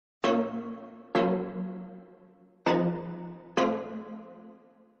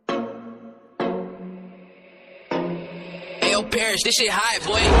Ayo, Parrish, this shit high,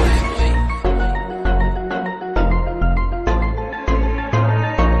 boy.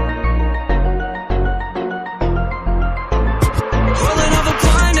 Rolling up a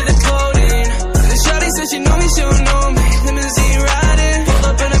pint of the codeine. The shawty said she know me, she don't know me. Limousine riding, pulled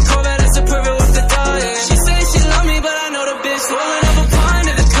up in a Corvette, that's a perfect with the diet. She say she love me, but I know the bitch. Rolling up a pint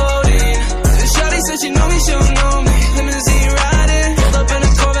of the codeine. The shawty said she know me, she don't know me. Limousine riding, pulled up in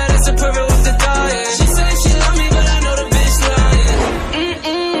a Corvette, that's a perfect with the diet. She say she love me, but I know the bitch lying.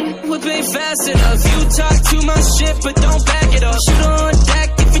 Whip ain't fast enough. You talk too much shit, but don't back it up. Shoot on deck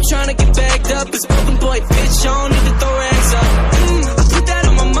if you're trying to get bagged up. It's open boy, bitch, I don't need to throw rags up. I put that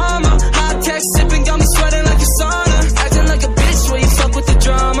on my mama. High tech sipping, got me sweating like a sauna. Acting like a bitch when you fuck with the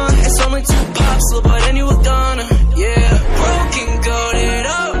drama. It's only 2 pops, little boy, then you a goner. Yeah, broken, goated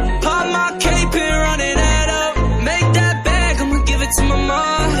up. Pop my cape and running that up. Make that bag, I'ma give it to my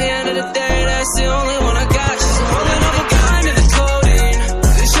mom. At the end of the day, that's the only one I got. She's holding up a kind of the codeine.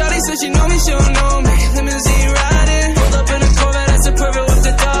 The shawty said she know me, she don't know me. Limousine riding, pulled up in a Corvette, that's a perfect with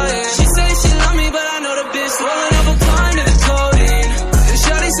the diet. She say she love me, but I know the bitch. Rolling up a kind of the codeine. The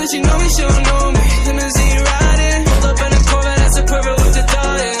shawty said she know me, she don't know me. Limousine riding, pulled up in a Corvette, that's a perfect with the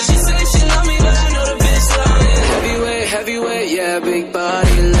diet. She say she love me, but I know the bitch lying. Heavyweight, heavyweight, yeah, big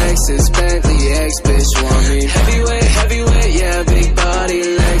body, Lexus, Bentley, X-bitch want me. Heavyweight, heavyweight, yeah, big body,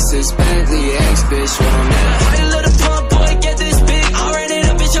 Lexus, Bentley, X-bitch want me. How you let a pump boy get this big? I ran it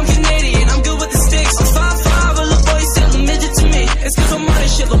up, bitch, I'm Canadian, I'm good with the sticks. I'm 5'5", a little boy still a midget to me. It's cause I'm money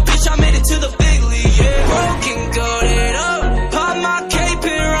shit, little bitch, I made it to the big league, yeah. Broken, goated up. Pop my cape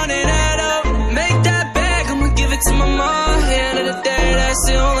and running that up. Make that bag, I'ma give it to my mom. At the end of the day, that's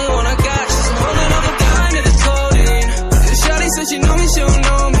the only one I got. She's holding up a kind of the codeine. The shawty said she know me, she don't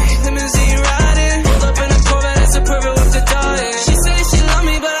know me. Limousine riding, pulled up in a Corvette, that's a perfect with the diet. She say she love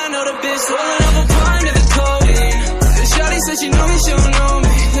me, but I know the bitch. Rolling up a pint of the codeine. The shawty said she know me, she don't know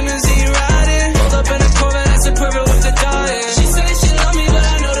me. Limousine riding, pulled up in a Corvette, that's a perfect with the diet. She say she love me, but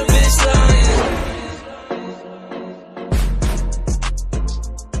I know the bitch lying.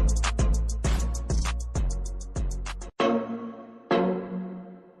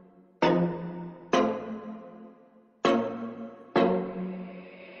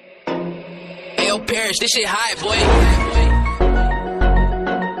 Ayo, Parrish, this shit high, boy.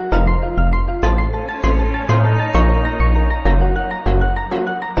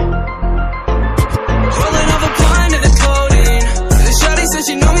 Rolling up a pint of the codeine. The shawty said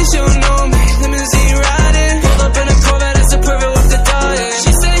she know me, she don't know me. Limousine riding, pulled up in a Corvette, that's a perfect with the diet.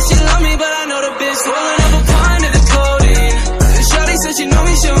 She say she love me, but I know the bitch. Rolling up a pint of the codeine. The shawty said she know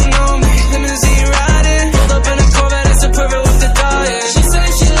me, she don't know me. Limousine riding, pulled up in a Corvette, that's a perfect with the diet. She say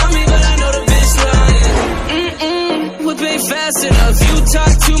she love me, but I know the bitch lying. Whip ain't fast enough. You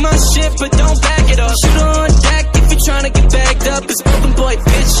talk too much shit, but don't back it up. Shoot on deck if you're trying to get bagged up. It's open boy,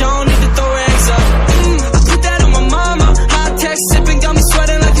 bitch, I don't need to throw rags up. I put that on my mama. High tech sipping, got me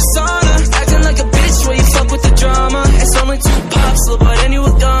sweating like a sauna. Acting like a bitch when you fuck with the drama. It's only 2 pops, little boy, then you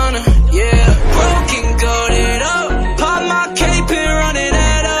a goner. Yeah, broken, goated up. Pop my cape and running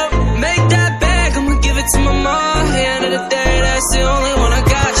that up. Make that bag, I'ma give it to my mom. At the end of the day, that's the only one I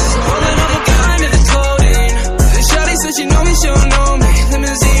got. She's holding up a kind of the codeine. The shawty said she know me, she don't know me.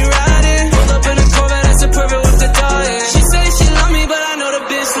 Limousine riding, pulled up in a Corvette, that's a perfect with the diet. She say she love me, but I know the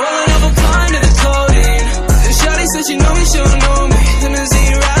bitch. Rolling up a pint of the codeine. The shawty said she know me, she don't know me.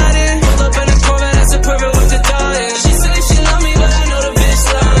 Limousine riding, pulled up in a Corvette, that's a perfect with the diet. She say she love me, but I know the bitch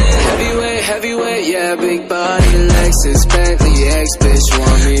lying. Heavyweight, heavyweight, yeah, big body, Lexus, Bentley, X-bitch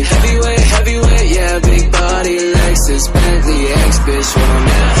want me. Heavyweight, heavyweight, yeah, big body, Lexus, Bentley, X-bitch want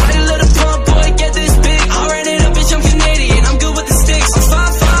me. How you let a pump boy get this big? I ran it up, bitch, I'm Canadian, I'm good with the sticks. I'm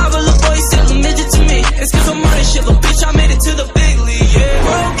 5'5", a little boy still a midget to me. It's cause I'm money shit, little bitch, I made it to the big league, yeah.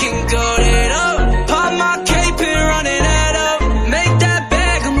 Broken, goated up. Pop my cape and running that up. Make that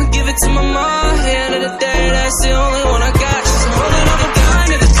bag, I'ma give it to my mom. At the end of the day, that's the only one I got. She's holding up a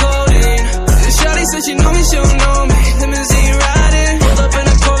kind of the codeine. The shawty said she know me, she don't know me. Limousine riding, pulled up in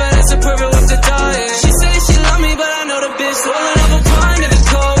a Corvette, that's a perfect with the diet. She say she love me, but I know the bitch. Rolling up a pint of the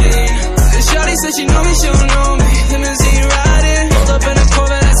codeine. The shawty said she know me, she don't know me. Limousine riding, pulled up in a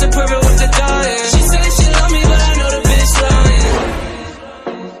Corvette, that's a perfect with the diet. She say she love me, but I know the bitch lying.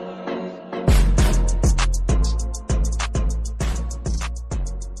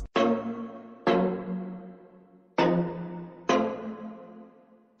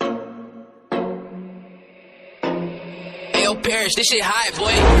 Ayo, Parrish, this shit high,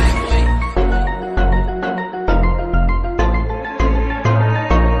 boy.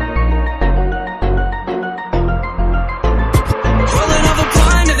 Rolling up a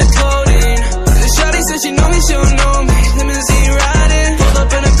pint of the codeine. The shawty said she know me, she don't know me. Limousine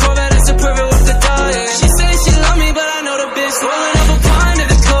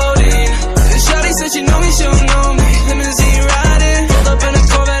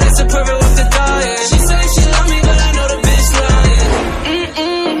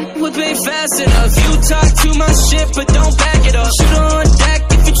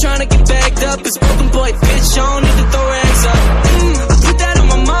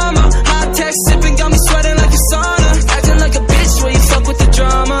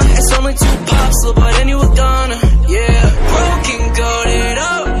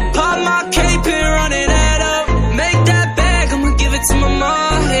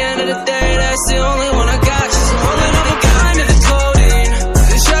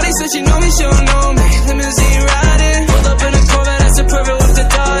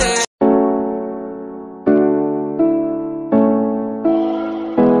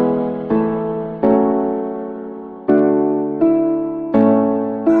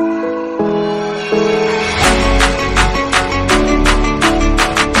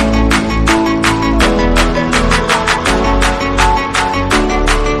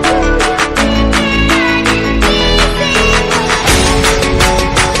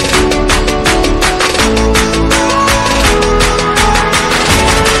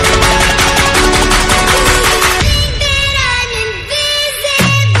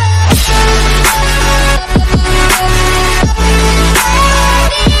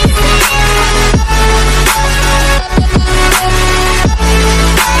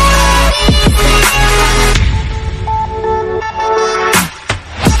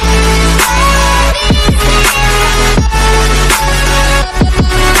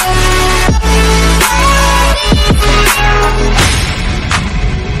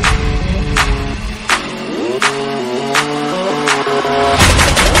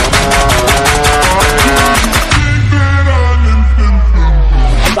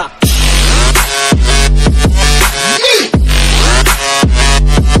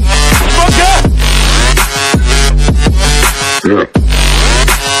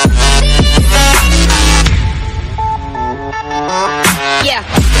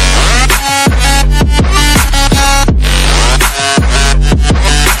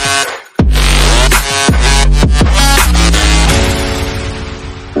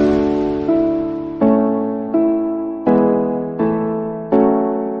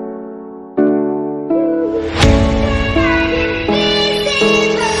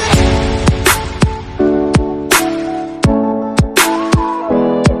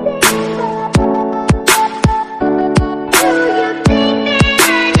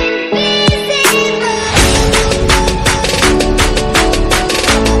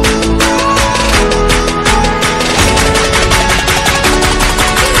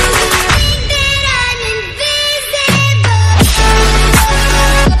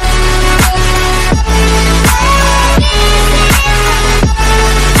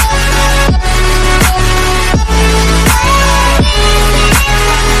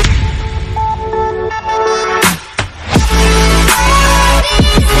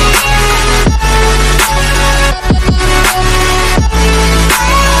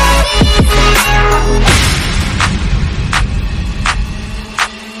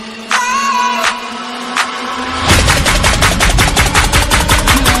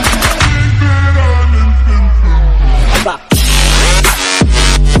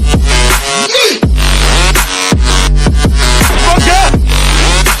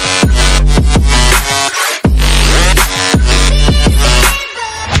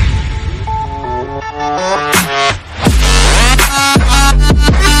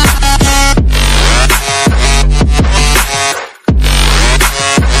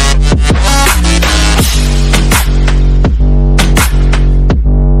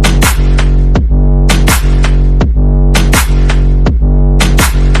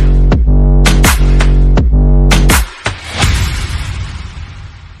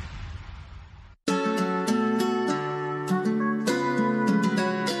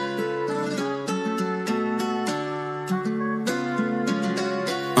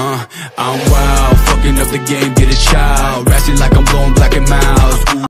the game, get a child. Ratchet like I'm blowing black and miles.